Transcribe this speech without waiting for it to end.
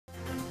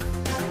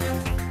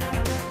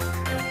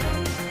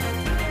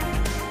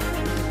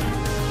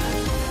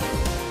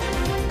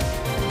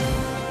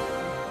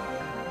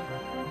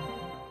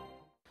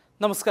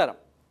നമസ്കാരം.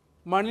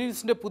 മണി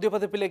ന്യൂസിന്റെ പുതിയ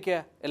പതിപ്പിലേക്ക്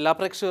എല്ലാ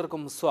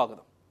പ്രേക്ഷകർക്കും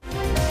സ്വാഗതം.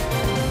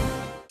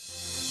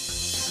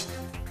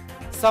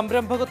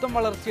 സംരംഭകത്വം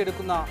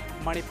വളർത്തിയെടുക്കുന്ന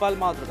മണിപ്പാൽ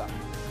മാതൃക.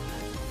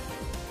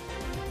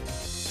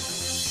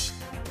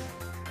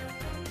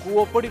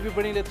 കൂവപ്പൊടി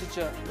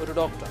വിപണിയിലെത്തിച്ച് ഒരു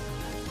ഡോക്ടർ.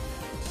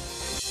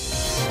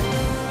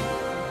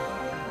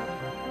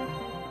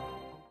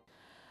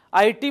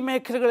 IT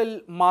മേഖലകളിൽ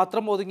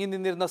മാത്രം ഒതുങ്ങി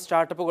നിന്നിരുന്ന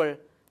സ്റ്റാർട്ടപ്പുകൾ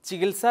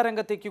ചികിത്സാ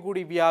രംഗത്തേക്ക്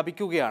കൂടി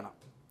വ്യാപിക്കുകയാണ്.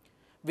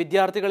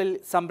 വിദ്യാർത്ഥികളിൽ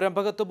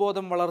സംരംഭകത്വ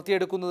ബോധം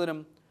വളർത്തിയെടുക്കുന്നതിനും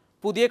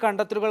പുതിയ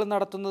കണ്ടെത്തലുകൾ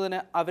നടത്തുന്നതിന്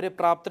അവരെ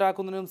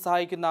പ്രാപ്തരാക്കുന്നതിനും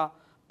സഹായിക്കുന്ന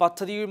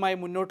പദ്ധതിയുമായി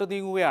മുന്നോട്ട്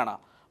നീങ്ങുകയാണ്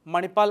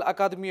Manipal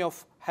academy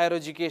of higher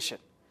education.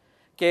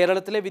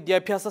 കേരളത്തിലെ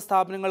വിദ്യാഭ്യാസ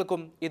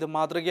സ്ഥാപനങ്ങൾക്കും ഇത്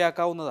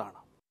മാതൃകയാക്കാവുന്നതാണ്.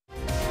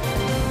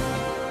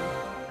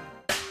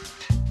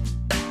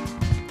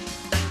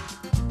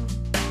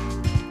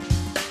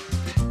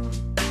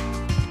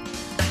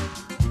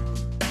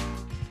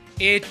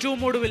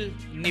 ഏറ്റവും ഒടുവിൽ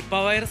നിപ്പ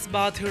വൈറസ്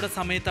ബാധയുടെ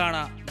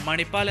സമയത്താണ്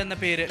മണിപ്പാൽ എന്ന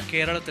പേര്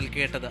കേരളത്തിൽ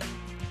കേട്ടത്.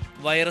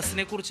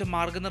 വൈറസിനെ കുറിച്ച്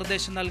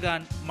മാർഗനിർദ്ദേശം നൽകാൻ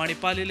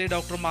മണിപ്പാലിലെ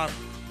ഡോക്ടർമാർ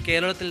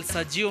കേരളത്തിൽ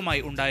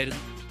സജീവമായി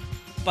ഉണ്ടായിരുന്നു.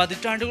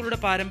 പതിറ്റാണ്ടുകളുടെ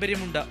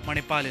പാരമ്പര്യമുണ്ട്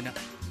മണിപ്പാലിന്.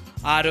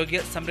 ആരോഗ്യ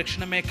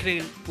സംരക്ഷണ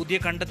മേഖലയിൽ പുതിയ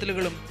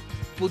കണ്ടെത്തലുകളും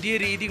പുതിയ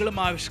രീതികളും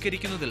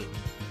ആവിഷ്കരിക്കുന്നതിൽ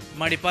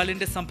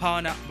മണിപ്പാലിൻ്റെ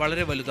സംഭാവന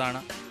വളരെ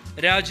വലുതാണ്.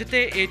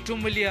 രാജ്യത്തെ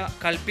ഏറ്റവും വലിയ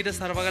കൽപ്പിത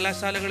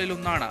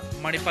സർവകലാശാലകളിലൊന്നാണ്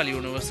മണിപ്പാൽ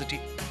യൂണിവേഴ്സിറ്റി.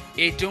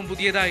 ഏറ്റവും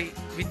പുതിയതായി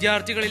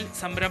വിദ്യാർത്ഥികളിൽ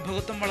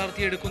സംരംഭകത്വം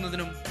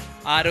വളർത്തിയെടുക്കുന്നതിനും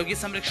ആരോഗ്യ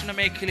സംരക്ഷണ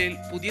മേഖലയിൽ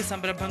പുതിയ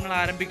സംരംഭങ്ങൾ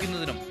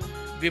ആരംഭിക്കുന്നതിനും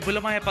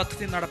വിപുലമായ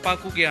പദ്ധതി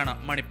നടപ്പാക്കുകയാണ്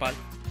മണിപ്പാൽ.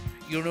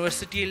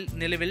 യൂണിവേഴ്സിറ്റിയിൽ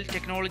നിലവിൽ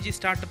ടെക്നോളജി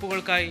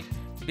സ്റ്റാർട്ടപ്പുകൾക്കായി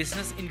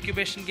ബിസിനസ്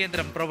ഇൻക്യുബേഷൻ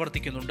കേന്ദ്രം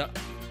പ്രവർത്തിക്കുന്നുണ്ട്.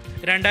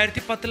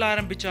 2010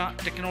 ആരംഭിച്ച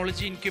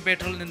ടെക്നോളജി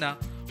ഇൻക്യുബേറ്ററിൽ നിന്ന്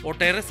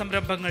ഒട്ടേറെ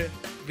സംരംഭങ്ങൾ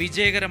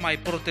വിജയകരമായി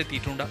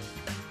പുറത്തെത്തിയിട്ടുണ്ട്.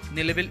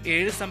 നിലവിൽ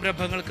 7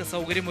 സംരംഭങ്ങൾക്ക്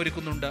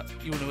സൗകര്യമൊരുക്കുന്നുണ്ട്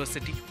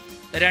യൂണിവേഴ്സിറ്റി.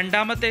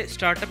 രണ്ടാമത്തെ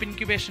സ്റ്റാർട്ടപ്പ്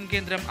ഇൻക്യുബേഷൻ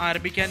കേന്ദ്രം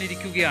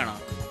ആരംഭിക്കാനിരിക്കുകയാണ്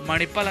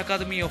Manipal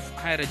academy of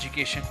higher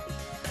education.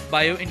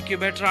 Bio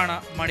ഇൻക്യുബേറ്ററാണ്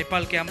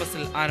Manipal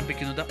ക്യാമ്പസിൽ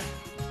ആരംഭിക്കുന്നത്.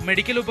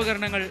 മെഡിക്കൽ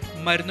ഉപകരണങ്ങൾ,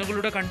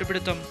 മരുന്നുകളുടെ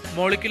കണ്ടുപിടുത്തം,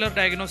 മോളിക്യുലർ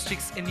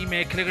ഡയഗ്നോസ്റ്റിക്സ് എന്നീ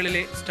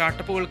മേഖലകളിലെ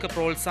സ്റ്റാർട്ടപ്പുകൾക്ക്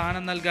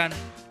പ്രോത്സാഹനം നൽകാൻ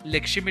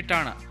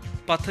ലക്ഷ്യമിട്ടാണ്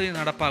പദ്ധതി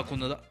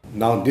നടപ്പാക്കുന്നത്.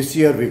 Now this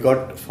year we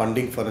got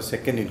funding for a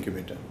second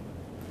incubator,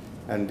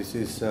 and this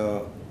is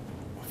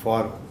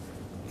for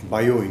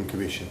bio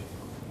incubation,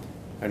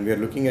 and we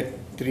are looking at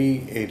 3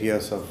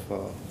 areas of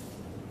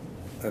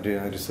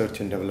research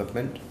and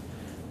development.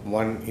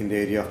 One in the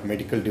area of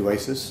medical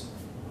devices,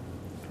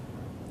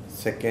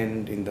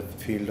 second in the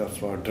field of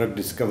drug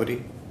discovery,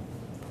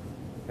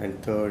 and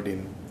third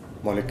in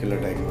molecular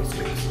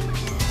diagnostics.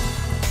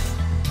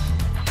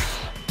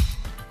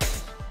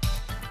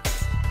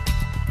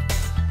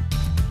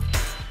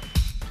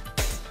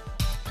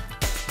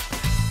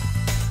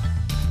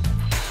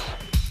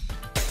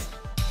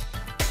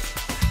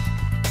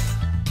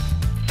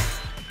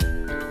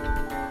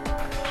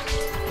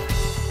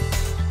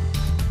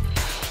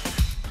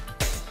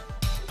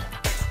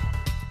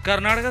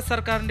 Karnataka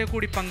സർക്കാരിൻ്റെ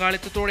കൂടി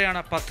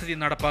പങ്കാളിത്തത്തോടെയാണ് പദ്ധതി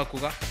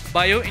നടപ്പാക്കുക.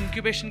 Bio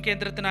incubation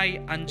കേന്ദ്രത്തിനായി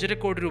 5.5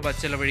 കോടി രൂപ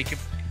ചെലവഴിക്കും.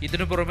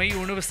 ഇതിനു പുറമെ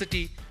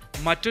university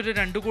മറ്റൊരു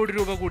 2 കോടി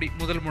രൂപ കൂടി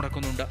മുതൽ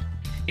മുടക്കുന്നുണ്ട്.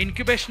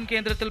 ഇൻക്യുബേഷൻ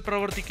കേന്ദ്രത്തിൽ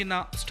പ്രവർത്തിക്കുന്ന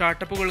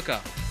സ്റ്റാർട്ടപ്പുകൾക്ക്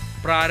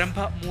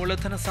പ്രാരംഭ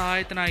മൂലധന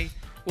സഹായത്തിനായി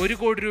 1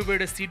 കോടി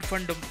രൂപയുടെ സീഡ്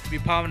ഫണ്ടും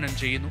വിഭാവനം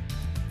ചെയ്യുന്നു.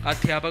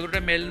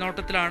 അധ്യാപകരുടെ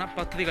മേൽനോട്ടത്തിലാണ്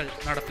പദ്ധതികൾ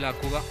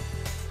നടപ്പിലാക്കുക.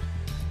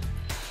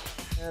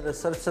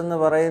 റിസർച്ച് എന്ന്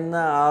പറയുന്ന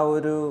ആ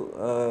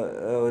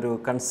ഒരു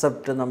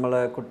കൺസെപ്റ്റ് നമ്മൾ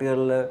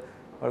കുട്ടികളിൽ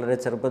വളരെ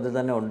ചെറുപ്പത്തിൽ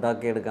തന്നെ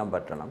ഉണ്ടാക്കിയെടുക്കാൻ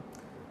പറ്റണം.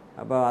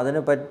 അപ്പോൾ അതിന്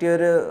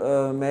പറ്റിയൊരു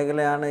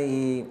മേഖലയാണ്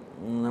ഈ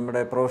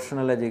നമ്മുടെ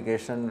പ്രൊഫഷണൽ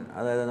എഡ്യൂക്കേഷൻ.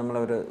 അതായത്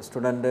നമ്മളൊരു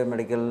സ്റ്റുഡൻറ്റ്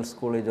മെഡിക്കൽ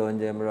സ്കൂളിൽ ജോയിൻ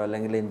ചെയ്യുമ്പോഴോ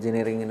അല്ലെങ്കിൽ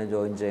എൻജിനീയറിങ്ങിന്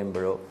ജോയിൻ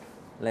ചെയ്യുമ്പോഴോ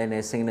അല്ലെങ്കിൽ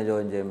നഴ്സിങ്ങിന്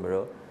ജോയിൻ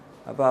ചെയ്യുമ്പോഴോ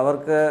അപ്പോൾ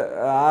അവർക്ക്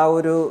ആ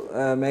ഒരു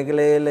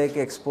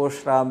മേഖലയിലേക്ക്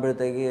എക്സ്പോഷർ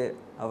ആകുമ്പോഴത്തേക്ക്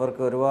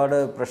അവർക്ക് ഒരുപാട്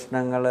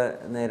പ്രശ്നങ്ങൾ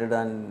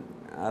നേരിടാൻ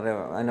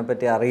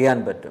അതിനെപ്പറ്റി അറിയാൻ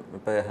പറ്റും.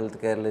 ഇപ്പോൾ ഹെൽത്ത്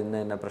കെയറിൽ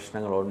ഇന്ന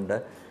പ്രശ്നങ്ങളുണ്ട്.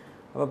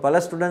 അപ്പോൾ പല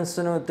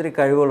സ്റ്റുഡൻസിനും ഒത്തിരി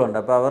കഴിവുകളുണ്ട്.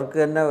 അപ്പോൾ അവർക്ക്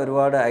തന്നെ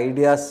ഒരുപാട്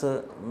ഐഡിയാസ്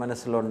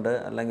മനസ്സിലുണ്ട്,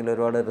 അല്ലെങ്കിൽ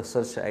ഒരുപാട്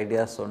റിസർച്ച്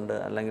ഐഡിയാസ് ഉണ്ട്,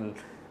 അല്ലെങ്കിൽ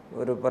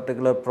ഒരു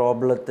പർട്ടിക്കുലർ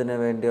പ്രോബ്ലത്തിന്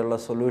വേണ്ടിയുള്ള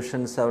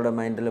സൊല്യൂഷൻസ് അവരുടെ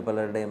മൈൻഡിൽ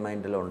പലരുടെയും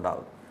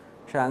മൈൻഡിലുണ്ടാവും.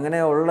 പക്ഷെ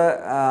അങ്ങനെയുള്ള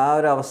ആ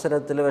ഒരു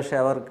അവസരത്തിൽ പക്ഷേ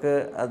അവർക്ക്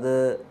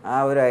ആ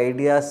ഒരു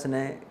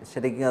ഐഡിയാസിനെ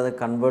ശരിക്കും അത്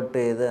കൺവേർട്ട്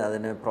ചെയ്ത്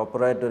അതിന്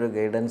പ്രോപ്പറായിട്ടൊരു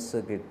ഗൈഡൻസ്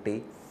കിട്ടി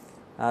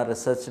ആ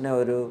റിസർച്ചിനെ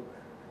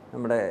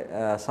നമ്മുടെ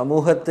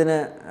സമൂഹത്തിന്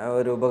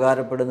ഒരു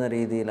ഉപകാരപ്പെടുന്ന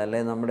രീതിയിൽ,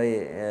 അല്ലെങ്കിൽ നമ്മുടെ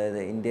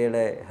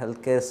ഇന്ത്യയുടെ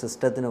ഹെൽത്ത് കെയർ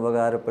സിസ്റ്റത്തിന്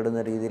ഉപകാരപ്പെടുന്ന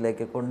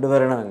രീതിയിലേക്ക്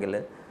കൊണ്ടുവരണമെങ്കിൽ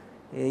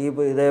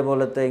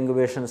ഇതേപോലത്തെ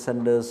ഇൻക്യുബേഷൻ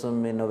സെൻറ്റേഴ്സും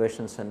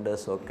ഇന്നോവേഷൻ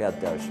സെൻറ്റേഴ്സും ഒക്കെ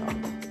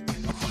അത്യാവശ്യമാണ്.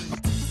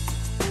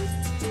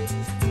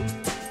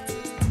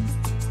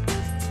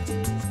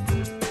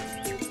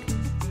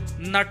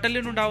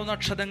 നട്ടലിനുണ്ടാവുന്ന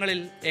ക്ഷതങ്ങളിൽ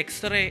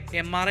എക്സ്റേ,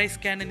 MRI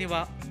സ്കാൻ എന്നിവ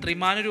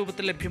ത്രിമാന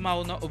രൂപത്തിൽ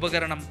ലഭ്യമാവുന്ന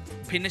ഉപകരണം,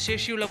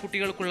 ഭിന്നശേഷിയുള്ള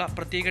കുട്ടികൾക്കുള്ള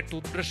പ്രത്യേക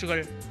ടൂത്ത് ബ്രഷുകൾ,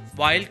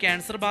 വായിൽ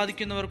ക്യാൻസർ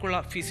ബാധിക്കുന്നവർക്കുള്ള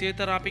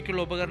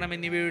ഫിസിയോതെറാപ്പിക്കുള്ള ഉപകരണം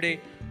എന്നിവയുടെ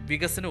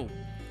വികസനവും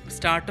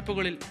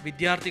സ്റ്റാർട്ടപ്പുകളിൽ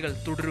വിദ്യാർത്ഥികൾ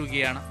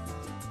തുടരുകയാണ്.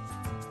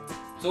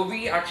 So we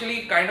actually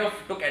kind of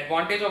took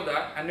advantage of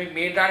that and we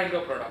made that into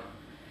a product.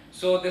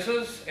 So this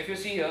is, if you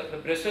see here, the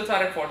bristles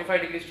are at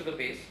 45 degrees to the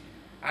base,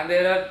 and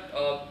there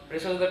are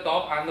bristles at the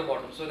top and the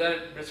bottom. So there are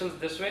bristles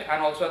this way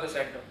and also at the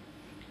center,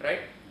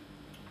 right?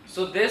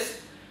 So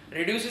this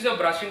reduces your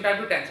brushing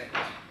time to 10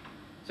 seconds.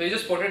 So you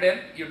just put it in,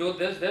 you do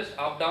this,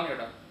 up, down, you're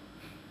done.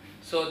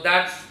 So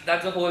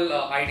that's the whole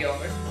idea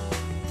of it.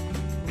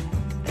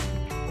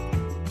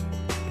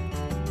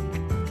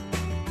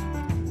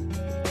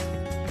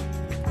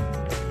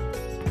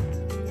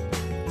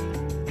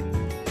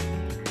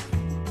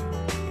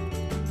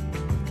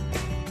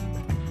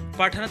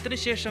 പഠനത്തിന്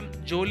ശേഷം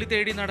ജോലി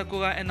തേടി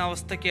നടക്കുക എന്ന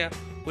അവസ്ഥയ്ക്ക്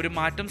ഒരു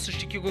മാറ്റം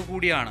സൃഷ്ടിക്കുക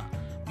കൂടിയാണ്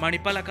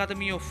Manipal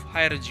academy of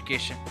higher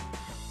education.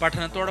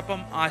 പഠനത്തോടൊപ്പം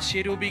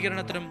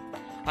ആശയരൂപീകരണത്തിനും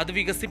അത്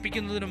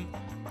വികസിപ്പിക്കുന്നതിനും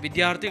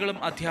വിദ്യാർത്ഥികളും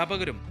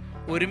അധ്യാപകരും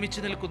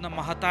ഒരുമിച്ച് നിൽക്കുന്ന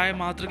മഹത്തായ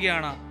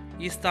മാതൃകയാണ്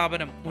ഈ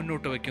സ്ഥാപനം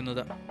മുന്നോട്ട്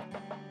വയ്ക്കുന്നത്.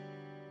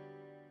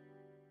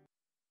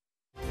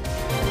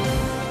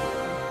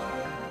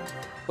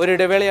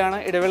 ഒരിടവേളയാണ്.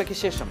 ഇടവേളയ്ക്ക്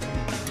ശേഷം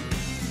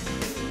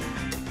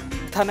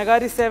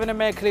ധനകാര്യ സേവന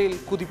മേഖലയിൽ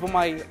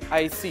കുതിപ്പുമായി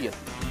ICL.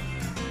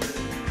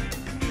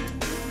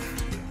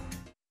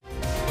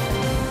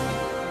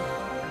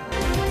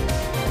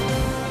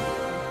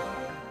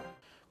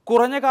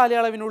 കുറഞ്ഞ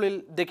കാലയളവിനുള്ളിൽ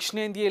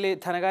ദക്ഷിണേന്ത്യയിലെ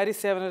ധനകാര്യ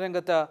സേവന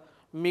രംഗത്ത്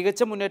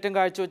മികച്ച മുന്നേറ്റം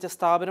കാഴ്ചവെച്ച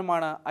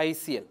സ്ഥാപനമാണ്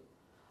ICL.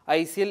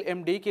 ICL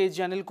MD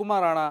KG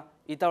അനിൽകുമാറാണ്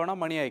ഇത്തവണ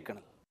മണി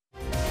ഐക്കണിൽ.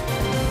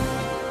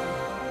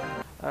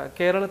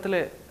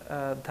 കേരളത്തിലെ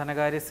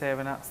ധനകാര്യ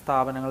സേവന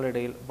സ്ഥാപനങ്ങളുടെ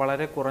ഇടയിൽ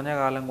വളരെ കുറഞ്ഞ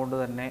കാലം കൊണ്ട്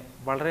തന്നെ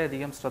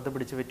വളരെയധികം ശ്രദ്ധ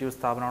പിടിച്ചു പറ്റിയ ഒരു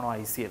സ്ഥാപനമാണ്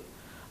ICL.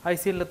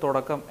 ICLിൻ്റെ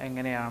തുടക്കം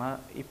എങ്ങനെയാണ്?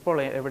 ഇപ്പോൾ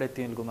എവിടെ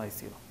എത്തി നിൽക്കുന്നു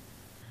ICL?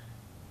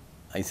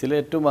 ICL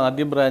ഏറ്റവും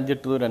ആദ്യം ബ്രാഞ്ച്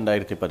ഇട്ടത്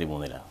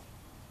 2013-ലാണ്.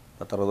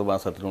 60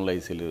 മാസത്തിനുള്ള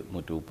ICL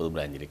 130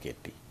 ബ്രാഞ്ചിലേക്ക്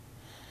എത്തി.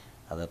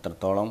 അത്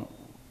എത്രത്തോളം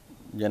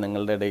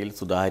ജനങ്ങളുടെ ഇടയിൽ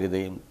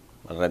സുതാര്യതയും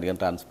വളരെയധികം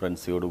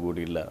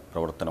ട്രാൻസ്പെറൻസിയോടുകൂടിയുള്ള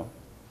പ്രവർത്തനം,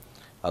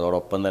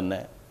 അതോടൊപ്പം തന്നെ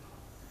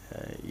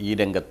ഈ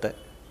രംഗത്തെ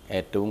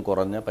ഏറ്റവും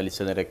കുറഞ്ഞ പലിശ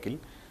നിരക്കിൽ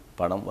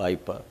പണം,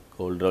 വായ്പ,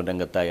 ഗോൾഡ് ലോൺ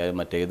രംഗത്തായാലും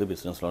മറ്റേത്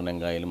ബിസിനസ് ലോൺ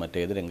രംഗമായാലും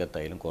മറ്റേത്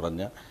രംഗത്തായാലും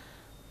കുറഞ്ഞ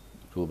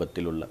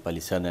രൂപത്തിലുള്ള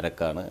പലിശ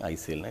നിരക്കാണ്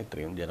ICLനെ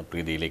ഇത്രയും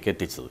ജനപ്രീതിയിലേക്ക്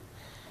എത്തിച്ചത്.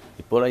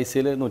 ഇപ്പോൾ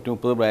ICL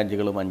 130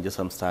 ബ്രാഞ്ചുകളും 5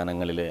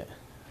 സംസ്ഥാനങ്ങളിൽ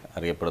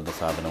അറിയപ്പെടുന്ന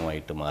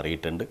സ്ഥാപനമായിട്ട്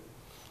മാറിയിട്ടുണ്ട്.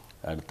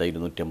 അടുത്ത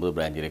 250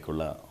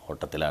 ബ്രാഞ്ചിലേക്കുള്ള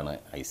ഓട്ടത്തിലാണ്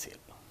ICL.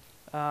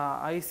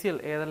 ICL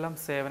ഏതെല്ലാം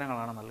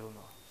സേവനങ്ങളാണ്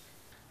നൽകുന്നത്?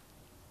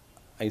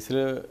 ICL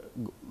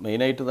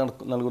മെയിനായിട്ട്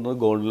നൽകുന്നത്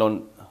ഗോൾഡ് ലോൺ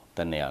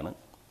തന്നെയാണ്.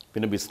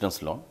 പിന്നെ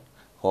business loan,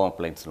 home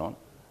appliance loan,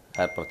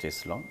 higher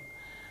purchase loan.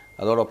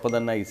 അതോടൊപ്പം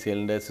തന്നെ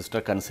ICLൻ്റെ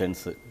സിസ്റ്റർ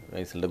കൺസേൺസ്,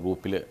 ICLൻ്റെ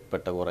ഗ്രൂപ്പിൽ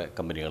പെട്ട കുറേ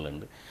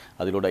കമ്പനികളുണ്ട്.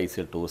 അതിലൂടെ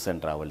ICL ടൂർസ്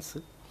ആൻഡ് ട്രാവൽസ്,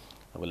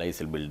 അതുപോലെ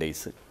ICL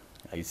builders,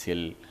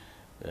 ICL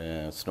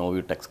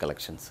സ്നോവ്യൂ Tex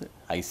collections,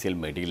 ICL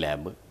മെഡി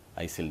lab,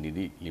 ICL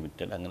നിധി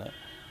ലിമിറ്റഡ്, അങ്ങനെ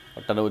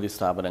ഒട്ടനവധി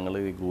സ്ഥാപനങ്ങൾ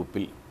ഈ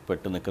ഗ്രൂപ്പിൽ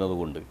പെട്ട് നിൽക്കുന്നത്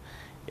കൊണ്ട്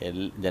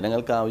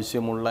ജനങ്ങൾക്ക്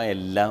ആവശ്യമുള്ള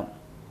എല്ലാം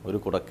ഒരു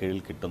കുടക്കീഴിൽ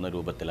കിട്ടുന്ന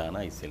രൂപത്തിലാണ്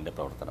ICLൻ്റെ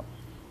പ്രവർത്തനം.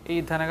 ഈ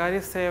ധനകാര്യ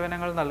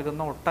സേവനങ്ങൾ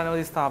നൽകുന്ന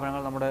ഒട്ടനവധി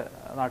സ്ഥാപനങ്ങൾ നമ്മുടെ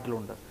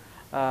നാട്ടിലുണ്ട്.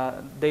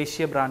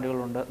 ദേശീയ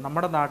ബ്രാൻഡുകളുണ്ട്,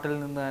 നമ്മുടെ നാട്ടിൽ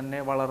നിന്ന് തന്നെ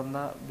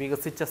വളർന്ന്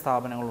വികസിച്ച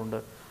സ്ഥാപനങ്ങളുണ്ട്.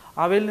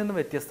 അവയിൽ നിന്ന്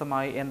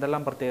വ്യത്യസ്തമായി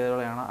എന്തെല്ലാം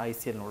പ്രത്യേകതകളാണ്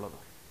ICLനുള്ളത്?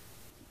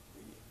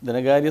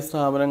 ധനകാര്യ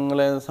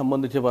സ്ഥാപനങ്ങളെ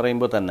സംബന്ധിച്ച്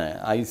പറയുമ്പോൾ തന്നെ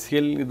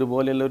ICL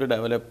ഇതുപോലെയുള്ള ഒരു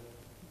ഡെവലപ്പ്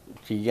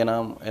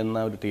ചെയ്യണം എന്ന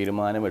ഒരു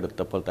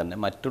തീരുമാനമെടുത്തപ്പോൾ തന്നെ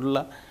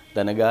മറ്റുള്ള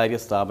ധനകാര്യ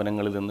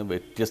സ്ഥാപനങ്ങളിൽ നിന്ന്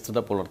വ്യത്യസ്തത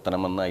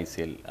പുലർത്തണമെന്ന്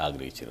ICL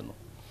ആഗ്രഹിച്ചിരുന്നു.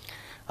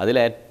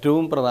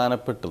 അതിലേറ്റവും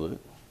പ്രധാനപ്പെട്ടത്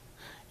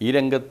ഈ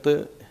രംഗത്ത്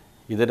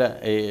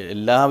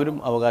എല്ലാവരും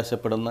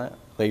അവകാശപ്പെടുന്ന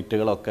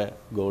റേറ്റുകളൊക്കെ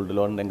ഗോൾഡ്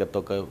ലോൺ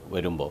രംഗത്തൊക്കെ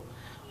വരുമ്പോൾ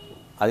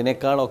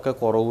അതിനേക്കാളൊക്കെ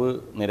കുറവ്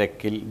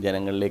നിരക്കിൽ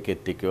ജനങ്ങളിലേക്ക്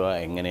എത്തിക്കുക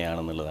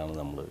എങ്ങനെയാണെന്നുള്ളതാണ്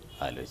നമ്മൾ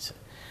ആലോചിച്ചത്.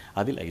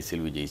 അതിൽ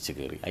ICL വിജയിച്ച്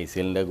കയറി.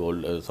 ICLൻ്റെ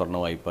സ്വർണ്ണ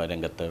വായ്പ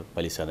രംഗത്തെ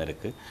പലിശ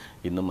നിരക്ക്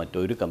ഇന്നും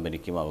മറ്റൊരു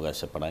കമ്പനിക്കും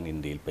അവകാശപ്പെടാൻ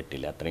ഇന്ത്യയിൽ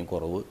പറ്റില്ല. അത്രയും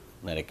കുറവ്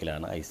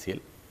നിരക്കിലാണ് ICL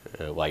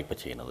വായ്പ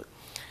ചെയ്യുന്നത്.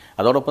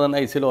 അതോടൊപ്പം തന്നെ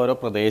ICL ഓരോ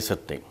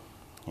പ്രദേശത്തെ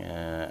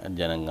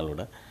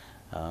ജനങ്ങളുടെ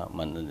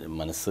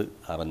മനസ്സ്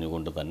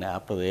അറിഞ്ഞുകൊണ്ട് തന്നെ ആ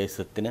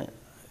പ്രദേശത്തിന്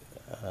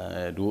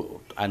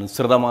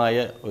അനുസൃതമായ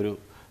ഒരു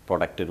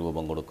പ്രൊഡക്റ്റ്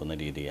രൂപം കൊടുക്കുന്ന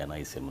രീതിയാണ്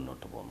ICL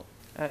മുന്നോട്ട് പോകുന്നത്.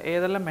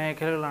 ഏതെല്ലാം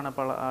മേഖലകളാണ്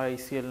ഇപ്പോൾ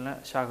ICLന്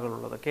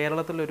ശാഖകളുള്ളത്?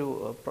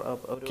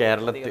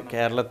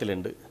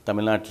 കേരളത്തിലുണ്ട്,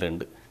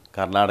 തമിഴ്നാട്ടിലുണ്ട്,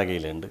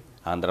 കർണാടകയിലുണ്ട്,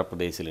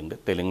 ആന്ധ്രാപ്രദേശിലുണ്ട്,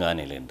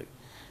 തെലുങ്കാനയിലുണ്ട്.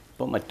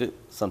 ഇപ്പോൾ മറ്റ്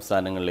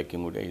സംസ്ഥാനങ്ങളിലേക്കും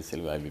കൂടി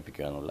ICL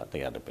വ്യാപിപ്പിക്കുക എന്നുള്ള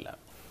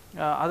തയ്യാറെടുപ്പിലാണ്.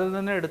 അതിൽ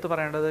നിന്ന് എടുത്തു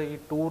പറയേണ്ടത് ഈ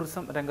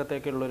ടൂറിസം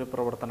രംഗത്തേക്കുള്ളൊരു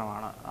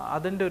പ്രവർത്തനമാണ്.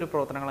 അതിൻ്റെ ഒരു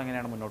പ്രവർത്തനങ്ങൾ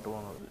എങ്ങനെയാണ് മുന്നോട്ട്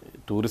പോകുന്നത്?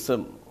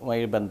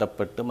 ടൂറിസവുമായി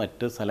ബന്ധപ്പെട്ട്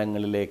മറ്റ്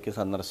സ്ഥലങ്ങളിലേക്ക്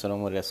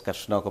സന്ദർശനവും ഒരു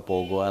എക്സ്കർഷനൊക്കെ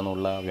പോകുക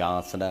എന്നുള്ള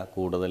വ്യാസന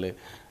കൂടുതൽ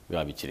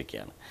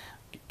വ്യാപിച്ചിരിക്കുകയാണ്.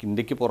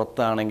 ഇന്ത്യക്ക്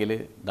പുറത്താണെങ്കിൽ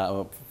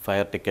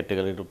ഫയർ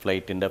ടിക്കറ്റുകൾ,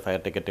 ഫ്ലൈറ്റിൻ്റെ ഫയർ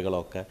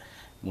ടിക്കറ്റുകളൊക്കെ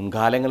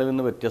മുൻകാലങ്ങളിൽ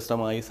നിന്ന്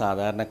വ്യത്യസ്തമായി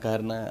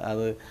സാധാരണക്കാരന്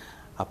അത്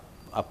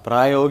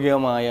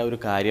അപ്രായോഗികമായ ഒരു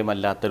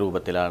കാര്യമല്ലാത്ത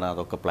രൂപത്തിലാണ്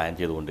അതൊക്കെ പ്ലാൻ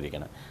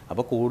ചെയ്തുകൊണ്ടിരിക്കുന്നത്.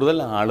 അപ്പോൾ കൂടുതൽ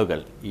ആളുകൾ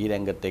ഈ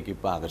രംഗത്തേക്ക്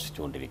ഇപ്പോൾ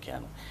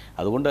ആകർഷിച്ചുകൊണ്ടിരിക്കുകയാണ്.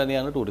 അതുകൊണ്ട്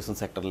തന്നെയാണ് ടൂറിസം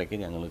സെക്ടറിലേക്ക്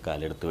ഞങ്ങൾ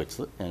കാലെടുത്ത്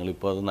വെച്ചത്.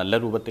 ഞങ്ങളിപ്പോൾ അത് നല്ല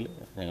രൂപത്തിൽ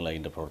ഞങ്ങൾ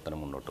അതിൻ്റെ പ്രവർത്തനം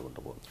മുന്നോട്ട്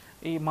കൊണ്ടുപോകുന്നു.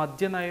 ഈ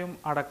മദ്യനയം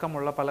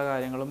അടക്കമുള്ള പല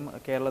കാര്യങ്ങളും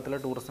കേരളത്തിലെ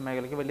ടൂറിസം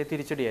മേഖലയ്ക്ക് വലിയ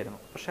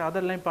തിരിച്ചടിയായിരുന്നു. പക്ഷേ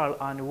അതെല്ലാം ഇപ്പോൾ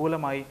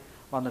അനുകൂലമായി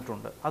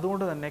വന്നിട്ടുണ്ട്.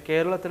 അതുകൊണ്ട് തന്നെ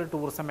കേരളത്തിലെ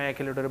ടൂറിസം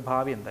മേഖലയുടെ ഒരു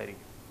ഭാവി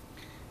എന്തായിരിക്കും?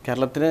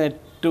 കേരളത്തിന്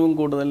ഏറ്റവും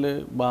കൂടുതൽ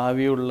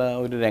ഭാവിയുള്ള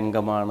ഒരു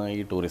രംഗമാണ്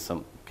ഈ ടൂറിസം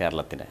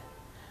കേരളത്തിന്.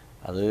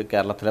 അത്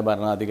കേരളത്തിലെ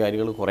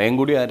ഭരണാധികാരികൾ കുറേയും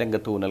കൂടി ആ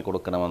രംഗത്ത് ഊന്നൽ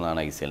കൊടുക്കണമെന്നാണ്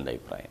ICLൻ്റെ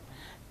അഭിപ്രായം.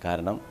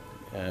 കാരണം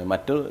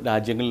മറ്റു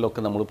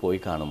രാജ്യങ്ങളിലൊക്കെ നമ്മൾ പോയി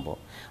കാണുമ്പോൾ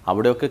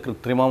അവിടെയൊക്കെ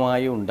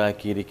കൃത്രിമമായി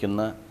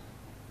ഉണ്ടാക്കിയിരിക്കുന്ന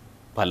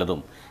പലതും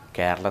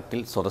കേരളത്തിൽ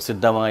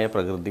സ്വതസിദ്ധമായ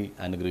പ്രകൃതി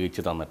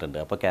അനുഗ്രഹിച്ച് തന്നിട്ടുണ്ട്.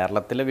 അപ്പോൾ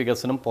കേരളത്തിലെ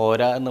വികസനം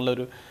പോരാ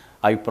എന്നുള്ളൊരു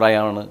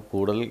അഭിപ്രായമാണ്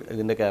കൂടുതൽ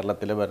ഇതിൻ്റെ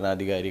കേരളത്തിലെ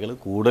ഭരണാധികാരികൾ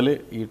കൂടുതൽ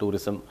ഈ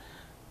ടൂറിസം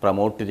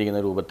പ്രൊമോട്ട് ചെയ്യുന്ന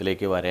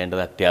രൂപത്തിലേക്ക്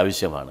വരേണ്ടത്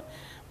അത്യാവശ്യമാണ്.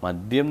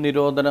 മദ്യം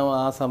നിരോധനം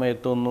ആ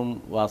സമയത്തൊന്നും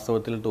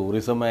വാസ്തവത്തിൽ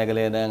ടൂറിസം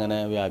മേഖലയെ അങ്ങനെ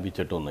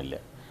വ്യാപിച്ചിട്ടൊന്നുമില്ല.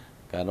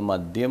 കാരണം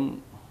മദ്യം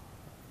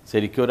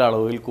ശരിക്കും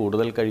ഒരളവിൽ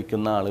കൂടുതൽ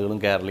കഴിക്കുന്ന ആളുകളും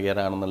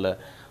കേരളീയരാണെന്നുള്ള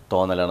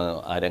തോന്നലാണ്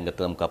ആ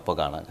രംഗത്ത് നമുക്കപ്പോൾ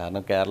കാണാം.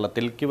 കാരണം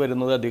കേരളത്തിലേക്ക്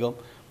വരുന്നത് അധികം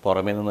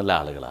പുറമേ നിന്നുള്ള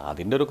ആളുകളാണ്.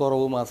 അതിൻ്റെ ഒരു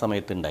കുറവും ആ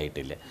സമയത്ത്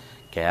ഉണ്ടായിട്ടില്ല.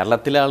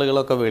 കേരളത്തിലെ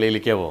ആളുകളൊക്കെ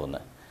വെളിയിലേക്കാണ്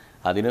പോകുന്നത്,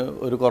 അതിന്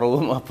ഒരു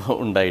കുറവും അപ്പോൾ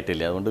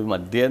ഉണ്ടായിട്ടില്ല. അതുകൊണ്ട്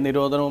മദ്യ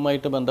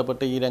നിരോധനവുമായിട്ട്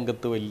ബന്ധപ്പെട്ട് ഈ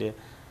രംഗത്ത് വലിയ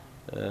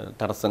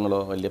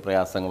തടസ്സങ്ങളോ വലിയ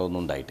പ്രയാസങ്ങളോ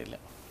ഒന്നും ഉണ്ടായിട്ടില്ല.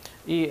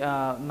 ഈ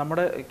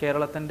നമ്മുടെ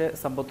കേരളത്തിൻ്റെ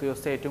സമ്പദ്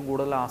വ്യവസ്ഥ ഏറ്റവും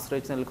കൂടുതൽ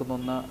ആശ്രയിച്ച് നിൽക്കുന്ന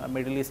ഒന്ന്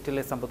മിഡിൽ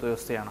ഈസ്റ്റിലെ സമ്പദ്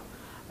വ്യവസ്ഥയാണ്.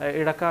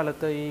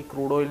 ഇടക്കാലത്ത് ഈ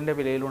ക്രൂഡ് ഓയിലിൻ്റെ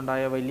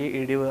വിലയിലുണ്ടായ വലിയ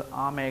ഇടിവ്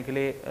ആ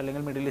മേഖലയെ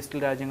അല്ലെങ്കിൽ മിഡിൽ ഈസ്റ്റിൽ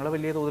രാജ്യങ്ങളെ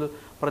വലിയ തോതിൽ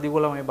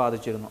പ്രതികൂലമായി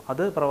ബാധിച്ചിരുന്നു.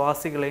 അത്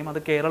പ്രവാസികളെയും അത്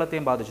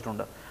കേരളത്തെയും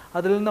ബാധിച്ചിട്ടുണ്ട്.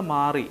 അതിൽ നിന്ന്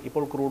മാറി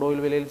ഇപ്പോൾ ക്രൂഡ് ഓയിൽ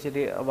വിലയിൽ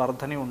ചെറിയ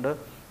വർധനയുണ്ട്,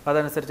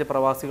 അതനുസരിച്ച്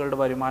പ്രവാസികളുടെ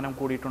വരുമാനം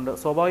കൂടിയിട്ടുണ്ട്.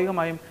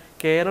 സ്വാഭാവികമായും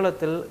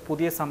കേരളത്തിൽ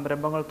പുതിയ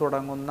സംരംഭങ്ങൾ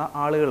തുടങ്ങുന്ന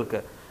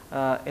ആളുകൾക്ക്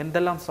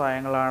എന്തെല്ലാം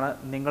സഹായങ്ങളാണ്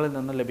നിങ്ങളിൽ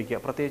നിന്ന് ലഭിക്കുക,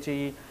 പ്രത്യേകിച്ച്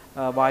ഈ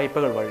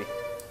വായ്പകൾ വഴി?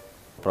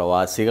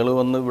 പ്രവാസികൾ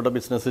വന്ന് ഇവിടെ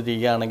ബിസിനസ്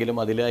ചെയ്യുകയാണെങ്കിലും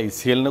അതിൽ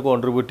ICLന്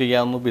കോൺട്രിബ്യൂട്ട്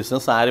ചെയ്യാവുന്ന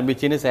ബിസിനസ്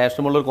ആരംഭിച്ചതിന്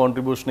ശേഷമുള്ളൊരു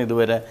കോൺട്രിബ്യൂഷൻ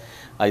ഇതുവരെ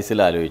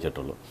ICL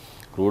ആലോചിച്ചിട്ടുള്ളൂ.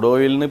 ക്രൂഡ്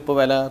ഓയിലിന് ഇപ്പോൾ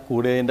വില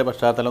കൂടിയതിൻ്റെ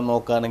പശ്ചാത്തലം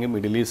നോക്കുകയാണെങ്കിൽ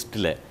മിഡിൽ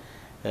ഈസ്റ്റിലെ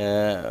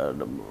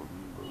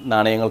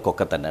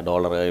നാണയങ്ങൾക്കൊക്കെ തന്നെ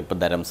ഡോളർ ഇപ്പോൾ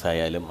ദരംസ്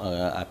ആയാലും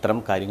അത്തരം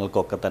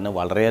കാര്യങ്ങൾക്കൊക്കെ തന്നെ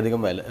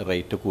വളരെയധികം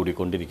റേറ്റ്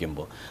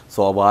കൂടിക്കൊണ്ടിരിക്കുമ്പോൾ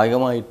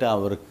സ്വാഭാവികമായിട്ട്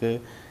അവർക്ക്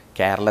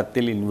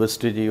കേരളത്തിൽ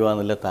ഇൻവെസ്റ്റ് ചെയ്യുക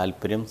എന്നുള്ള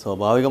താല്പര്യം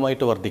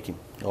സ്വാഭാവികമായിട്ട് വർദ്ധിക്കും,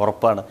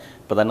 ഉറപ്പാണ്.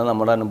 ഇപ്പോൾ തന്നെ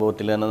നമ്മുടെ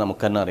അനുഭവത്തിൽ തന്നെ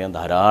നമുക്ക് തന്നെ അറിയാം,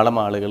 ധാരാളം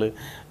ആളുകൾ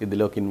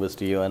ഇതിലൊക്കെ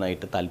ഇൻവെസ്റ്റ്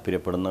ചെയ്യുവാനായിട്ട്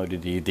താല്പര്യപ്പെടുന്ന ഒരു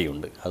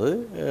രീതിയുണ്ട്. അത്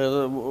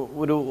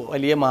ഒരു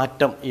വലിയ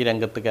മാറ്റം ഈ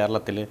രംഗത്ത്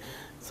കേരളത്തിൽ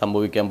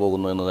സംഭവിക്കാൻ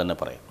പോകുന്നു എന്ന് തന്നെ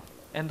പറയാം.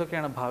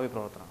 എന്തൊക്കെയാണ് ഭാവി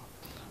പ്രവർത്തനം?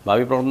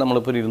 ഭാവി പ്രവർത്തനം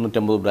നമ്മളിപ്പോൾ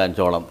 250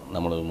 ബ്രാഞ്ചോളം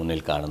നമ്മൾ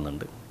മുന്നിൽ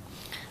കാണുന്നുണ്ട്.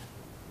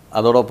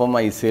 അതോടൊപ്പം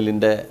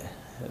ICLൻ്റെ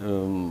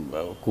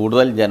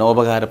കൂടുതൽ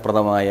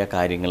ജനോപകാരപ്രദമായ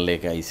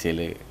കാര്യങ്ങളിലേക്ക് ICL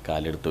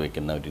കാലെടുത്ത്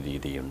വയ്ക്കുന്ന ഒരു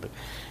രീതിയുണ്ട്.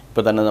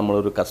 ഇപ്പോൾ തന്നെ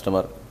നമ്മളൊരു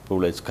കസ്റ്റമർ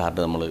പ്രിവിലേജ് കാർഡ്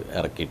നമ്മൾ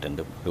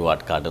ഇറക്കിയിട്ടുണ്ട്,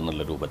 റിവാർഡ് കാർഡ്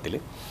എന്നുള്ള രൂപത്തിൽ.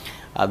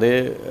 അത്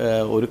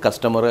ഒരു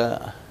കസ്റ്റമർ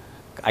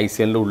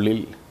ICLൻ്റെ ഉള്ളിൽ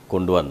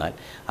കൊണ്ടുവന്നാൽ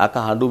ആ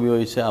കാർഡ്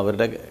ഉപയോഗിച്ച്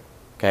അവരുടെ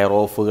കെയർ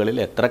ഓഫുകളിൽ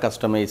എത്ര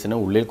കസ്റ്റമേഴ്സിനെ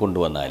ഉള്ളിൽ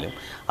കൊണ്ടുവന്നാലും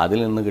അതിൽ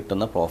നിന്ന്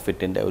കിട്ടുന്ന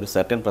പ്രോഫിറ്റിൻ്റെ ഒരു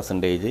സർട്ടൻ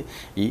പെർസെൻറ്റേജ്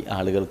ഈ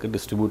ആളുകൾക്ക്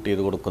ഡിസ്ട്രിബ്യൂട്ട്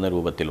ചെയ്ത് കൊടുക്കുന്ന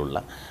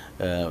രൂപത്തിലുള്ള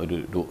ഒരു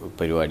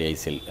പരിപാടി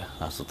ICL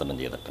ആസൂത്രണം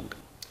ചെയ്തിട്ടുണ്ട്.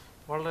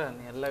 വളരെ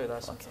നന്ദി, എല്ലാവിധ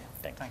ആശംസകളും.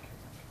 Thank you.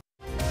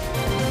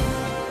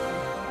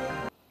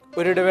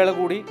 ഒരിടവേള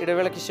കൂടി,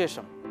 ഇടവേളയ്ക്ക്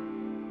ശേഷം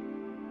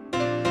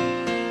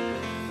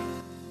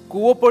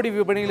കൂവപ്പൊടി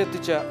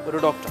വിപണിയിലെത്തിച്ച ഒരു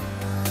ഡോക്ടർ.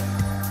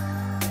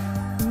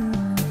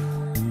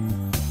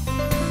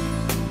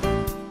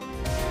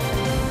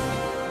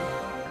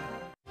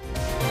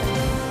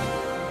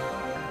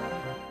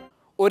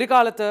 ഒരു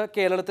കാലത്ത്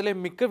കേരളത്തിലെ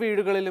മിക്ക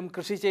വീടുകളിലും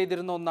കൃഷി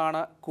ചെയ്തിരുന്ന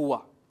ഒന്നാണ് കൂവ.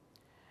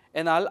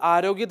 എന്നാൽ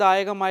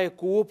ആരോഗ്യദായകമായ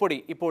കൂവപ്പൊടി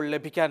ഇപ്പോൾ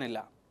ലഭിക്കാനില്ല.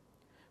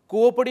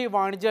 കൂവപ്പൊടി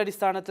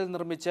വാണിജ്യാടിസ്ഥാനത്തിൽ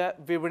നിർമ്മിച്ച്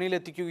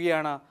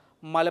വിപണിയിലെത്തിക്കുകയാണ്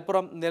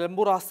മലപ്പുറം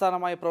നിലമ്പൂർ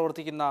ആസ്ഥാനമായി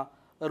പ്രവർത്തിക്കുന്ന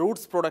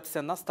റൂട്ട്സ് പ്രൊഡക്ട്സ്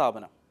എന്ന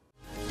സ്ഥാപനം.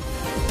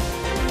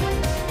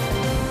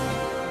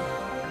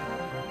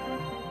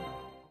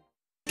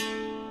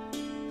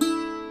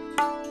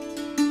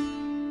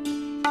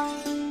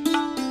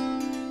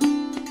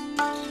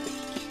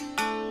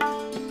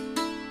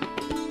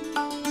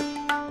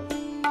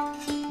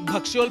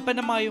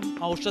 ഭക്ഷ്യോൽപ്പന്നമായും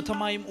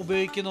ഔഷധമായും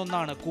ഉപയോഗിക്കുന്ന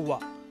ഒന്നാണ് കൂവ.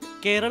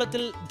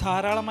 കേരളത്തിൽ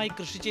ധാരാളമായി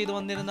കൃഷി ചെയ്തു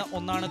വന്നിരുന്ന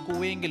ഒന്നാണ്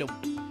കൂവയെങ്കിലും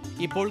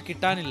ഇപ്പോൾ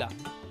കിട്ടാനില്ല.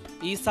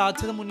 ഈ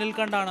സാധ്യത മുന്നിൽ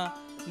കണ്ടാണ്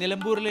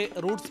നിലമ്പൂരിലെ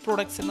റൂട്ട്സ്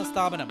പ്രൊഡക്ട്സ് എന്ന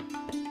സ്ഥാപനം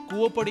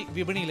കൂവപ്പൊടി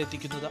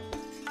വിപണിയിലെത്തിക്കുന്നത്.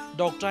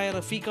 ഡോക്ടറായ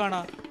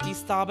റഫീഖാണ് ഈ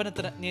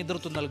സ്ഥാപനത്തിന്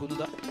നേതൃത്വം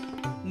നൽകുന്നത്.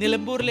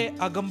 നിലമ്പൂരിലെ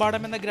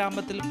അകമ്പാടം എന്ന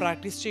ഗ്രാമത്തിൽ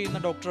പ്രാക്ടീസ് ചെയ്യുന്ന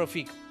ഡോക്ടർ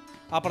റഫീഖ്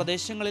ആ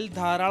പ്രദേശങ്ങളിൽ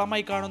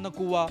ധാരാളമായി കാണുന്ന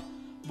കൂവ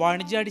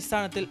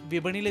വാണിജ്യാടിസ്ഥാനത്തിൽ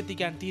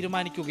വിപണിയിലെത്തിക്കാൻ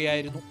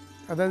തീരുമാനിക്കുകയായിരുന്നു.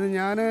 അതായത്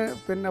ഞാൻ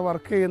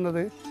വർക്ക്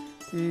ചെയ്യുന്നത്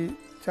ഈ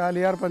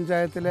ചാലിയാർ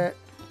പഞ്ചായത്തിലെ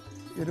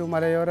ഒരു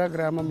മലയോര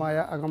ഗ്രാമമായ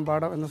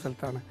അകമ്പാടം എന്ന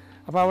സ്ഥലത്താണ്.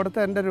 അപ്പോൾ അവിടുത്തെ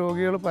എൻ്റെ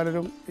രോഗികൾ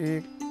പലരും ഈ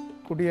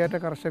കുടിയേറ്റ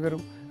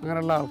കർഷകരും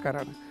അങ്ങനെയുള്ള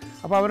ആൾക്കാരാണ്.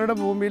 അപ്പോൾ അവരുടെ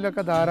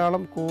ഭൂമിയിലൊക്കെ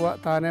ധാരാളം കൂവ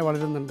താനെ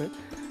വളരുന്നുണ്ട്.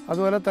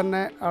 അതുപോലെ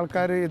തന്നെ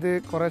ആൾക്കാർ ഇത്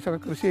കുറേശ്ശൊക്കെ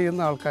കൃഷി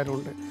ചെയ്യുന്ന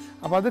ആൾക്കാരുമുണ്ട്.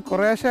 അപ്പോൾ അത്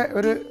കുറേശ്ശെ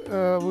ഒരു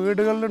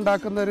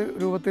വീടുകളിലുണ്ടാക്കുന്ന ഒരു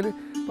രൂപത്തിൽ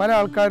പല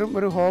ആൾക്കാരും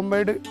ഒരു ഹോം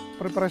മെയ്ഡ്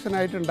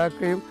പ്രിപ്പറേഷനായിട്ട്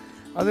ഉണ്ടാക്കുകയും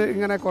അത്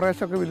ഇങ്ങനെ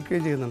കുറേശ്ശൊക്കെ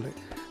വിൽക്കുകയും ചെയ്യുന്നുണ്ട്.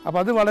 അപ്പോൾ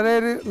അത് വളരെ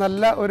ഒരു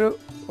നല്ല ഒരു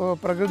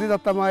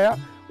പ്രകൃതിദത്തമായ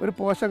ഒരു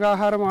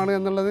പോഷകാഹാരമാണ്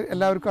എന്നുള്ളത്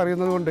എല്ലാവർക്കും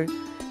അറിയുന്നത് കൊണ്ട്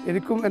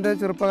എനിക്കും എൻ്റെ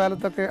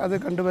ചെറുപ്പകാലത്തൊക്കെ അത്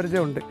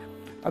കണ്ടുപരിചയമുണ്ട്.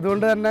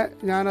 അതുകൊണ്ട് തന്നെ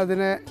ഞാൻ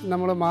അതിനെ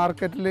നമ്മൾ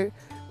മാർക്കറ്റിൽ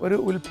ഒരു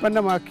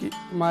ഉൽപ്പന്നമാക്കി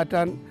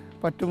മാറ്റാൻ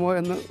പറ്റുമോ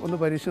എന്ന് ഒന്ന്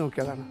പരീക്ഷിച്ച്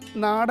നോക്കിയതാണ്.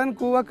 നാടൻ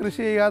കൂവ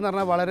കൃഷി ചെയ്യുക എന്ന്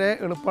പറഞ്ഞാൽ വളരെ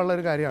എളുപ്പമുള്ള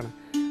ഒരു കാര്യമാണ്.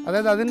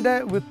 അതായത് അതിൻ്റെ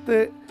വിത്ത്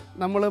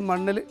നമ്മൾ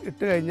മണ്ണിൽ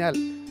ഇട്ട് കഴിഞ്ഞാൽ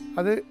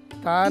അത്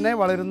താനെ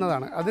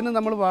വളരുന്നതാണ്. അതിന്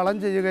നമ്മൾ വളം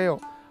ചെയ്യുകയോ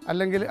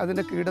അല്ലെങ്കിൽ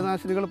അതിൻ്റെ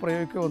കീടനാശിനികൾ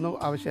പ്രയോഗിക്കുകയോ ഒന്നും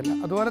ആവശ്യമില്ല.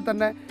 അതുപോലെ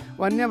തന്നെ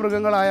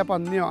വന്യമൃഗങ്ങളായ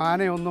പന്നിയോ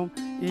ആനയോ ഒന്നും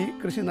ഈ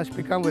കൃഷി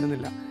നശിപ്പിക്കാൻ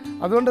വരുന്നില്ല.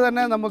 അതുകൊണ്ട്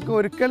തന്നെ നമുക്ക്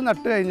ഒരിക്കൽ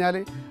നട്ട് കഴിഞ്ഞാൽ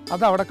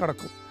അത് അവിടെ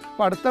കിടക്കും.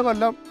 അപ്പോൾ അടുത്ത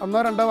കൊല്ലം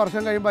 1-2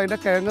 വർഷം കഴിയുമ്പോൾ അതിൻ്റെ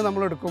കിഴങ്ങ്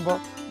നമ്മൾ എടുക്കുമ്പോൾ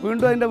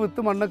വീണ്ടും അതിൻ്റെ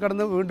വിത്ത് മണ്ണ്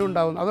കിടന്ന് വീണ്ടും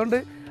ഉണ്ടാകും. അതുകൊണ്ട്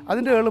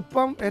അതിൻ്റെ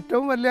എളുപ്പം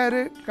ഏറ്റവും വലിയ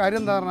ഒരു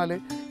കാര്യം എന്താ പറഞ്ഞാൽ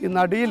ഈ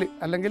നടിയിൽ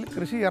അല്ലെങ്കിൽ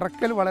കൃഷി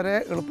ഇറക്കൽ വളരെ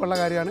എളുപ്പമുള്ള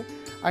കാര്യമാണ്.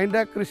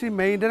 അതിൻ്റെ കൃഷി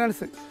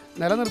മെയിൻ്റനൻസ്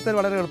നിലനിർത്തൽ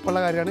വളരെ എളുപ്പമുള്ള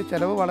കാര്യമാണ്.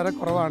 ചിലവ് വളരെ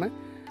കുറവാണ്.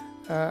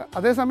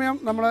 അതേസമയം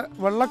നമ്മൾ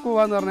വെള്ളക്കൂവ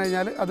എന്ന് പറഞ്ഞു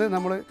കഴിഞ്ഞാൽ അത്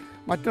നമ്മൾ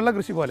മറ്റുള്ള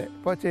കൃഷി പോലെ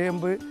ഇപ്പോൾ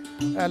ചേമ്പ്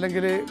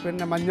അല്ലെങ്കിൽ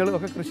പിന്നെ മഞ്ഞൾ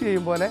ഒക്കെ കൃഷി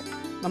ചെയ്യും പോലെ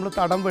നമ്മൾ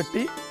തടം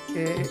വെട്ടി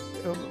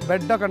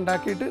ബെഡൊക്കെ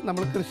ഉണ്ടാക്കിയിട്ട്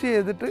നമ്മൾ കൃഷി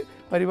ചെയ്തിട്ട്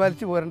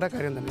പരിപാലിച്ച് പോരേണ്ട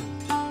കാര്യം തന്നെയാണ്.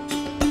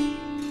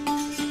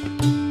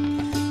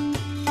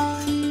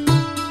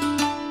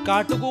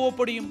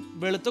 കാട്ടുകൂവപ്പൊടിയും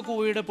വെളുത്ത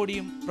കൂവയുടെ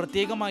പൊടിയും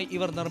പ്രത്യേകമായി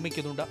ഇവർ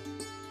നിർമ്മിക്കുന്നുണ്ട്.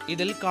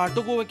 ഇതിൽ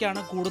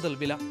കാട്ടുകൂവയ്ക്കാണ് കൂടുതൽ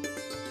വില.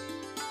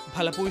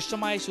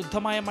 ഫലഭൂയിഷ്ഠമായ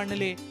ശുദ്ധമായ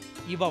മണ്ണിലെ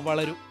ഇവ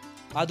വളരും.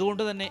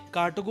 അതുകൊണ്ട് തന്നെ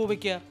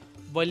കാട്ടുകൂവയ്ക്ക്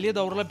വലിയ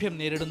ദൗർലഭ്യം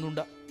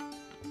നേരിടുന്നുണ്ട്.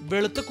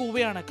 വെളുത്ത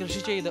കൂവയാണ്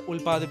കൃഷി ചെയ്ത്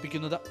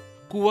ഉൽപ്പാദിപ്പിക്കുന്നത്.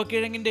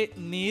 കൂവക്കിഴങ്ങിന്റെ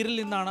നീരിൽ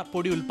നിന്നാണ്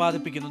പൊടി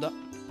ഉൽപ്പാദിപ്പിക്കുന്നത്.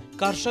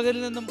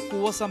 കർഷകരിൽ നിന്നും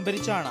കൂവ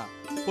സംഭരിച്ചാണ്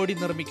പൊടി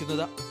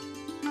നിർമ്മിക്കുന്നത്.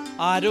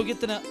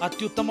 ആരോഗ്യത്തിന്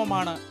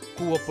അത്യുത്തമമാണ്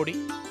കൂവപ്പൊടി.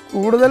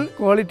 കൂടുതൽ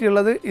ക്വാളിറ്റി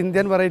ഉള്ളത്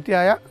ഇന്ത്യൻ വെറൈറ്റി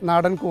ആയ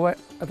നാടൻ കൂവ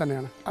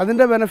തന്നെയാണ്.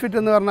 അതിൻ്റെ ബെനിഫിറ്റ്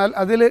എന്ന് പറഞ്ഞാൽ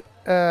അതിൽ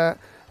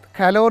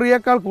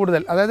കലോറിയേക്കാൾ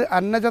കൂടുതൽ, അതായത്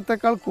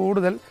അന്നജത്തേക്കാൾ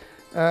കൂടുതൽ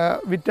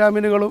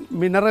വിറ്റാമിനുകളും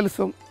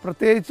മിനറൽസും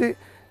പ്രത്യേകിച്ച്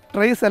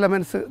ട്രേസ്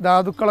എലമെൻറ്റ്സ്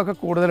ധാതുക്കളൊക്കെ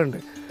കൂടുതലുണ്ട്.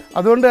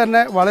 അതുകൊണ്ട്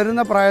തന്നെ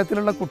വളരുന്ന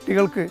പ്രായത്തിലുള്ള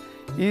കുട്ടികൾക്ക്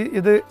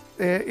ഇത്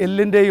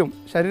എല്ലിൻ്റെയും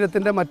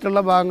ശരീരത്തിൻ്റെ മറ്റുള്ള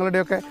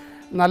ഭാഗങ്ങളുടെയൊക്കെ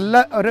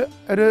നല്ല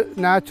ഒരു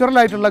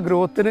നാച്ചുറലായിട്ടുള്ള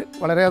ഗ്രോത്തിന്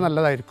വളരെ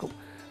നല്ലതായിരിക്കും.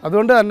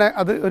 അതുകൊണ്ട് തന്നെ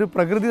അത് ഒരു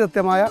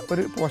പ്രകൃതിദത്തമായ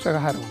ഒരു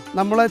പോഷകാഹാരമാണ്.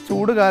 നമ്മളെ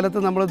ചൂട് കാലത്ത്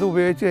നമ്മളിത്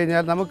ഉപയോഗിച്ച്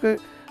കഴിഞ്ഞാൽ നമുക്ക്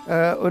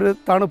ഒരു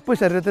തണുപ്പ്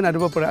ശരീരത്തിന്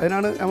അനുഭവപ്പെടുക.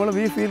 അതിനാണ് നമ്മൾ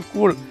വി ഫീൽ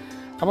കൂൾ.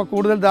 അപ്പോൾ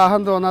കൂടുതൽ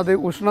ദാഹം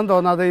തോന്നാതെയും ഉഷ്ണം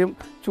തോന്നാതെയും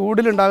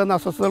ചൂടിലുണ്ടാകുന്ന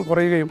അസ്വസ്ഥതകൾ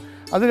കുറയുകയും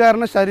അത്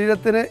കാരണം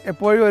ശരീരത്തിന്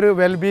എപ്പോഴും ഒരു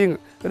വെൽബീയിങ്,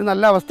 ഒരു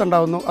നല്ല അവസ്ഥ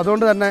ഉണ്ടാകുന്നു.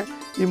 അതുകൊണ്ട് തന്നെ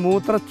ഈ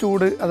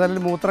മൂത്രച്ചൂട്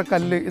അതല്ലെങ്കിൽ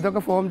മൂത്രക്കല്ല്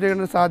ഇതൊക്കെ ഫോം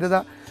ചെയ്യുന്ന സാധ്യത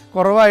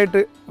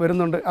കുറവായിട്ട്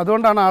വരുന്നുണ്ട്.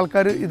 അതുകൊണ്ടാണ്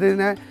ആൾക്കാർ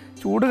ഇതിനെ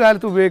ചൂട്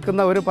കാലത്ത്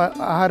ഉപയോഗിക്കുന്ന ഒരു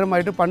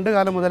ആഹാരമായിട്ട് പണ്ട്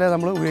കാലം മുതലേ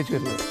നമ്മൾ ഉപയോഗിച്ച്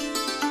വരുന്നത്.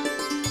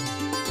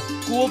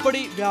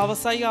 കൂവപ്പൊടി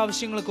വ്യാവസായിക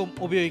ആവശ്യങ്ങൾക്കും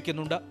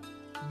ഉപയോഗിക്കുന്നുണ്ട്.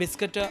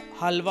 ബിസ്ക്കറ്റ്,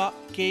 ഹൽവ,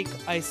 കേക്ക്,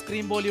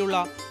 ഐസ്ക്രീം പോലെയുള്ള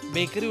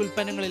ബേക്കറി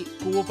ഉൽപ്പന്നങ്ങളിൽ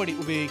കൂവപ്പൊടി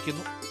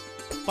ഉപയോഗിക്കുന്നു.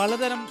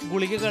 പലതരം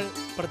ഗുളികകൾ,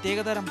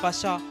 പ്രത്യേകതരം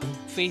പശ,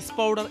 ഫേസ്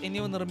പൗഡർ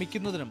എന്നിവ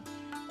നിർമ്മിക്കുന്നതിനും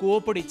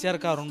കൂവപ്പൊടി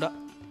ചേർക്കാറുണ്ട്.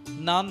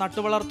 നാം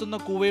നട്ടുവളർത്തുന്ന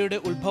കൂവയുടെ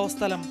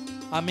ഉത്ഭവസ്ഥലം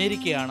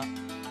അമേരിക്കയാണ്.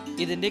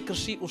 ഇതിൻ്റെ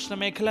കൃഷി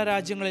ഉഷ്ണമേഖല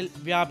രാജ്യങ്ങളിൽ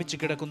വ്യാപിച്ചു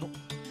കിടക്കുന്നു.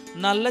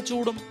 നല്ല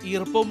ചൂടും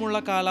ഈർപ്പവുമുള്ള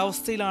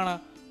കാലാവസ്ഥയിലാണ്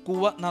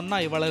കൂവ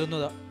നന്നായി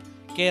വളരുന്നത്.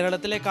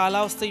 കേരളത്തിലെ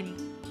കാലാവസ്ഥയും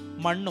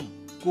മണ്ണും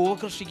കൂവ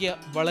കൃഷിക്ക്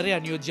വളരെ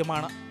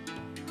അനുയോജ്യമാണ്.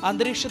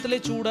 അന്തരീക്ഷത്തിലെ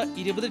ചൂട്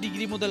 20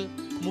 ഡിഗ്രി മുതൽ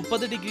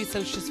 30 ഡിഗ്രി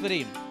സെൽഷ്യസ്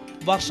വരെയും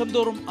വർഷം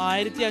തോറും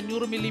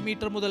 1500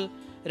 മില്ലിമീറ്റർ മുതൽ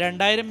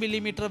 2000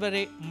 മില്ലിമീറ്റർ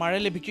വരെ മഴ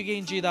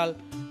ലഭിക്കുകയും ചെയ്താൽ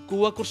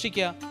കൂവ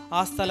കൃഷിക്ക്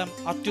ആ സ്ഥലം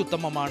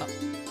അത്യുത്തമമാണ്.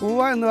 കൂവ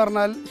എന്ന്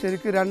പറഞ്ഞാൽ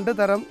ശരിക്കും 2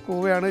 തരം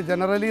കൂവയാണ്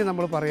ജനറലി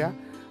നമ്മൾ പറയുക.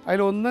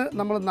 അതിലൊന്ന്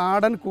നമ്മൾ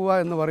നാടൻ കൂവ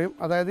എന്ന് പറയും,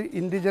 അതായത്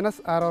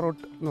ഇൻഡിജനസ്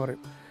ആരോറൂട്ട് എന്ന്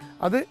പറയും.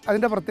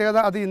 അതിൻ്റെ പ്രത്യേകത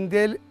അത്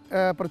ഇന്ത്യയിൽ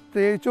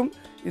പ്രത്യേകിച്ചും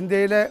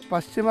ഇന്ത്യയിലെ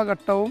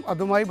പശ്ചിമഘട്ടവും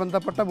അതുമായി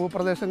ബന്ധപ്പെട്ട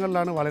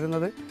ഭൂപ്രദേശങ്ങളിലാണ്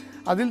വളരുന്നത്.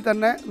 അതിൽ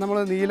തന്നെ നമ്മൾ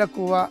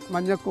നീലക്കൂവ,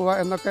 മഞ്ഞക്കൂവ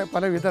എന്നൊക്കെ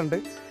പല വിധമുണ്ട്.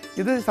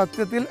 ഇത്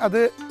സത്യത്തിൽ അത്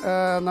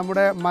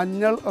നമ്മുടെ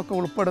മഞ്ഞൾ ഒക്കെ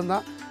ഉൾപ്പെടുന്ന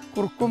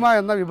കുർക്കുമ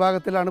എന്ന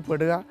വിഭാഗത്തിലാണ്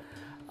പെടുക.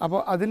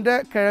 അപ്പോൾ അതിൻ്റെ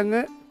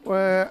കിഴങ്ങ്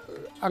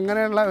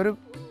അങ്ങനെയുള്ള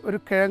ഒരു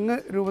കിഴങ്ങ്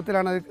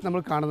രൂപത്തിലാണ് അത്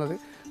നമ്മൾ കാണുന്നത്.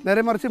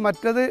 നേരെ മറിച്ച്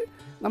മറ്റത്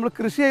നമ്മൾ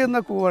കൃഷി ചെയ്യുന്ന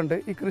കൂവുണ്ട്.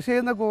 ഈ കൃഷി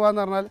ചെയ്യുന്ന കൂവ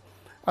എന്ന് പറഞ്ഞാൽ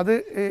അത്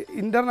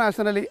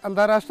ഇൻ്റർനാഷണലി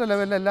അന്താരാഷ്ട്ര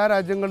ലെവലിൽ എല്ലാ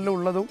രാജ്യങ്ങളിലും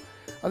ഉള്ളതും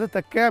അത്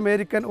തെക്കേ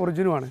അമേരിക്കൻ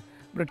ഒറിജിനുമാണ്.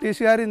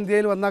 ബ്രിട്ടീഷുകാർ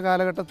ഇന്ത്യയിൽ വന്ന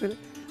കാലഘട്ടത്തിൽ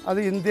അത്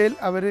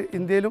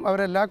ഇന്ത്യയിലും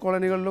അവരെല്ലാ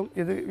കോളനികളിലും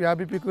ഇത്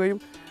വ്യാപിപ്പിക്കുകയും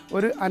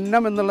ഒരു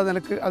അന്നം എന്നുള്ള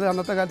നിലക്ക് അത്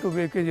അന്നത്തെ കാലത്ത്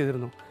ഉപയോഗിക്കുകയും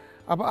ചെയ്തിരുന്നു.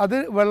 അപ്പോൾ അത്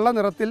വെള്ള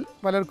നിറത്തിൽ,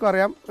 പലർക്കും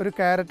അറിയാം, ഒരു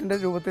ക്യാരറ്റിൻ്റെ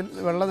രൂപത്തിൽ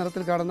വെള്ള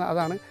നിറത്തിൽ കാണുന്ന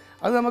അതാണ്.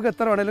 അത് നമുക്ക്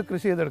എത്ര വേണമെങ്കിലും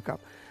കൃഷി ചെയ്തെടുക്കാം.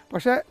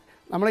 പക്ഷേ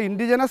നമ്മളെ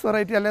ഇൻഡിജനസ്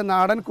വെറൈറ്റി അല്ലെങ്കിൽ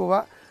നാടൻ കൂവ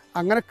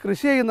അങ്ങനെ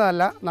കൃഷി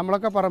ചെയ്യുന്നതല്ല.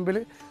 നമ്മളൊക്കെ പറമ്പിൽ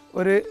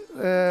ഒരു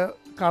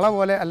കള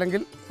പോലെ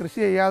അല്ലെങ്കിൽ കൃഷി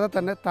ചെയ്യാതെ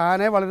തന്നെ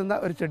താനേ വളരുന്ന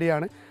ഒരു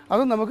ചെടിയാണ്.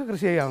 അതും നമുക്ക്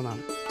കൃഷി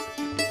ചെയ്യാവുന്നതാണ്.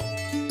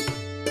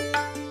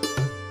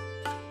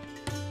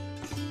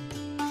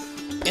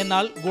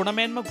 എന്നാൽ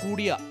ഗുണമേന്മ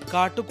കൂടിയ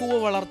കാട്ടുകൂവ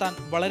വളർത്താൻ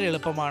വളരെ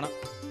എളുപ്പമാണ്.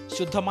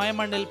 ശുദ്ധമായ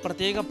മണ്ണിൽ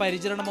പ്രത്യേക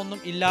പരിചരണമൊന്നും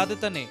ഇല്ലാതെ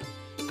തന്നെ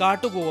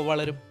കാട്ടുകൂവ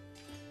വളരും.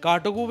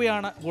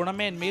 കാട്ടുകൂവയാണ്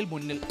ഗുണമേന്മയിൽ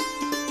മുന്നിൽ.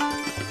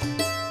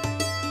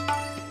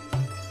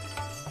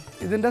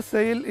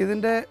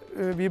 ഇതിൻ്റെ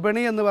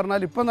വിപണി എന്ന്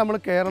പറഞ്ഞാൽ ഇപ്പം നമ്മൾ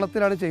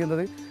കേരളത്തിലാണ്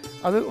ചെയ്യുന്നത്.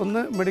 അത്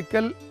ഒന്ന്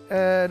മെഡിക്കൽ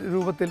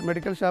രൂപത്തിൽ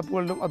മെഡിക്കൽ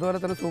ഷോപ്പുകളിലും അതുപോലെ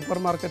തന്നെ സൂപ്പർ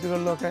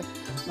മാർക്കറ്റുകളിലുമൊക്കെ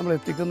നമ്മൾ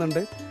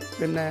എത്തിക്കുന്നുണ്ട്.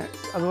 പിന്നെ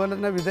അതുപോലെ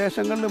തന്നെ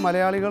വിദേശങ്ങളിൽ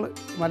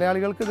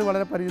മലയാളികൾക്ക് ഇത്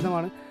വളരെ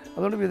പരിചിതമാണ്.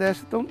 അതുകൊണ്ട്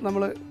വിദേശത്തും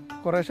നമ്മൾ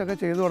കുറേശ്ശൊക്കെ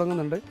ചെയ്തു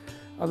തുടങ്ങുന്നുണ്ട്.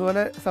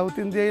 അതുപോലെ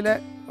സൗത്ത് ഇന്ത്യയിലെ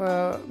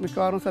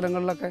മിക്കവാറും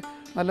സ്ഥലങ്ങളിലൊക്കെ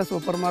നല്ല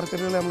സൂപ്പർ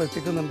മാർക്കറ്റുകൾ നമ്മൾ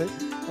എത്തിക്കുന്നുണ്ട്.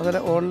 അതുപോലെ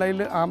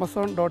ഓൺലൈനിൽ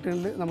Amazon.in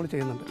നമ്മൾ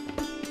ചെയ്യുന്നുണ്ട്.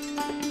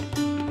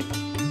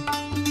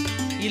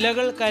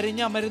 ഇലകൾ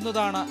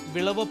കരിഞ്ഞമരുന്നതാണ്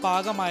വിളവ്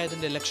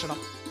പാകമായതിൻ്റെ ലക്ഷണം.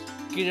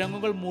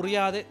 കിഴങ്ങുകൾ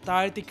മുറിയാതെ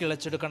താഴ്ത്തി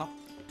കിളച്ചെടുക്കണം.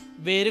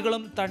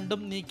 വേരുകളും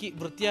തണ്ടും നീക്കി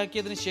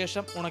വൃത്തിയാക്കിയതിന്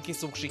ശേഷം ഉണക്കി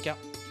സൂക്ഷിക്കാം.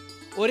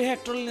 1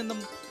 ഹെക്ടറിൽ നിന്നും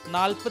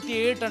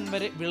 47 ടൺ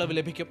വരെ വിളവ്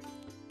ലഭിക്കും.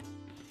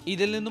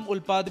 ഇതിൽ നിന്നും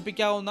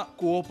ഉൽപ്പാദിപ്പിക്കാവുന്ന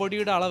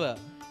കൂവപ്പൊടിയുടെ അളവ്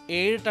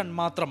 7 ടൺ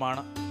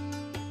മാത്രമാണ്.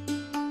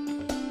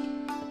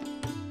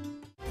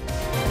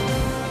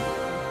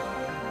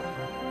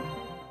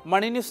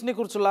 മണി ന്യൂസിനെ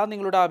കുറിച്ചുള്ള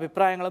നിങ്ങളുടെ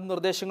അഭിപ്രായങ്ങളും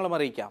നിർദ്ദേശങ്ങളും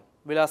അറിയിക്കാം.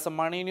 വിലാസം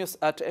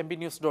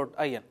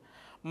moneynews@mbnews.in.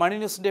 മണി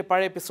ന്യൂസിൻ്റെ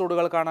പഴയ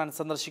എപ്പിസോഡുകൾ കാണാൻ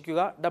സന്ദർശിക്കുക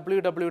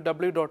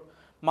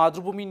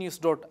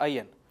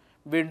www.mathrubhumi.news.in.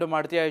 വീണ്ടും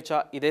അടുത്തയാഴ്ച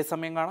ഇതേ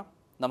സമയം കാണാം.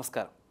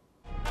 നമസ്കാരം.